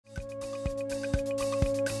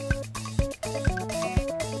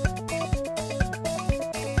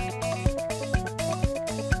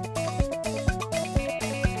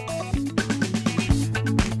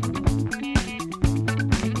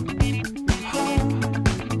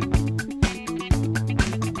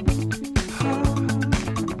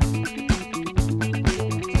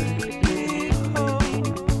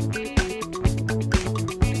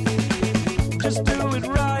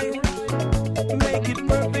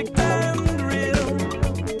perfect and real,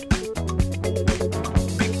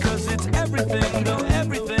 because it's everything, though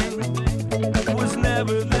everything was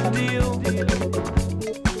never the deal.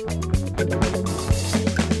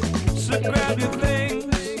 So grab your things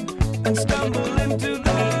and stumble into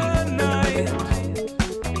the night,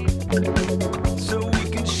 so we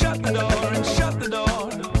can shut the door and shut the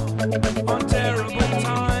door on terrible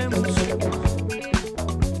times.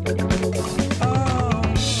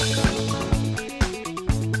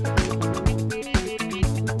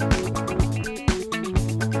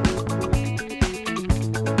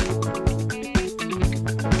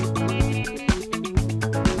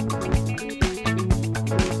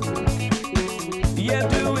 Yeah,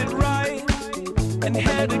 do it right and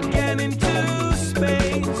head again into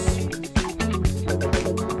space,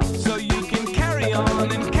 so you can carry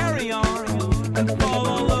on and fall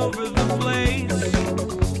all over the place.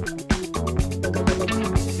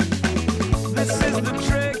 This is the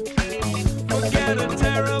trick, forget a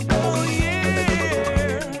terrible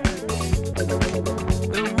year,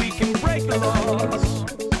 then we can break the laws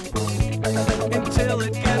until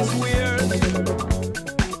it gets weird.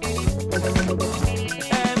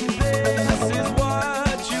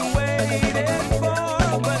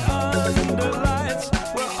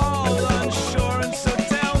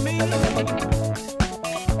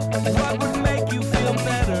 What would make you feel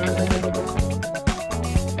better?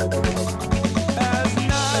 As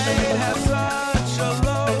night has such a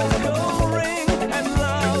local ring, and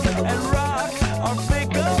love and rock are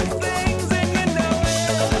bigger things, and you know it.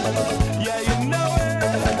 Yeah, you know it.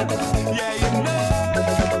 Yeah, you know.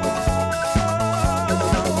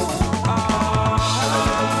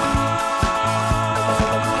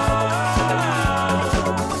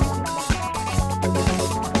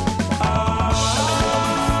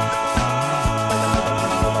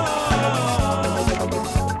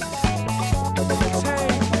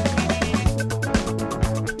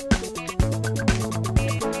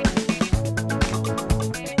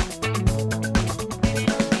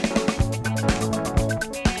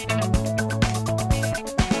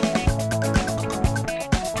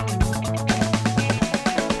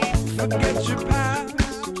 Forget your past,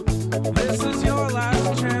 this is your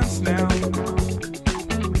last chance now,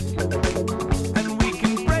 and we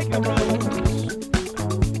can break the rules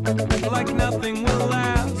like nothing will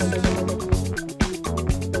last.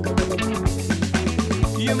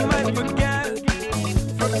 You might forget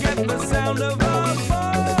the sound of our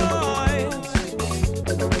voice.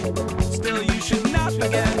 Still you should not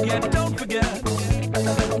forget, yeah, don't forget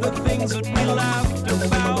the things that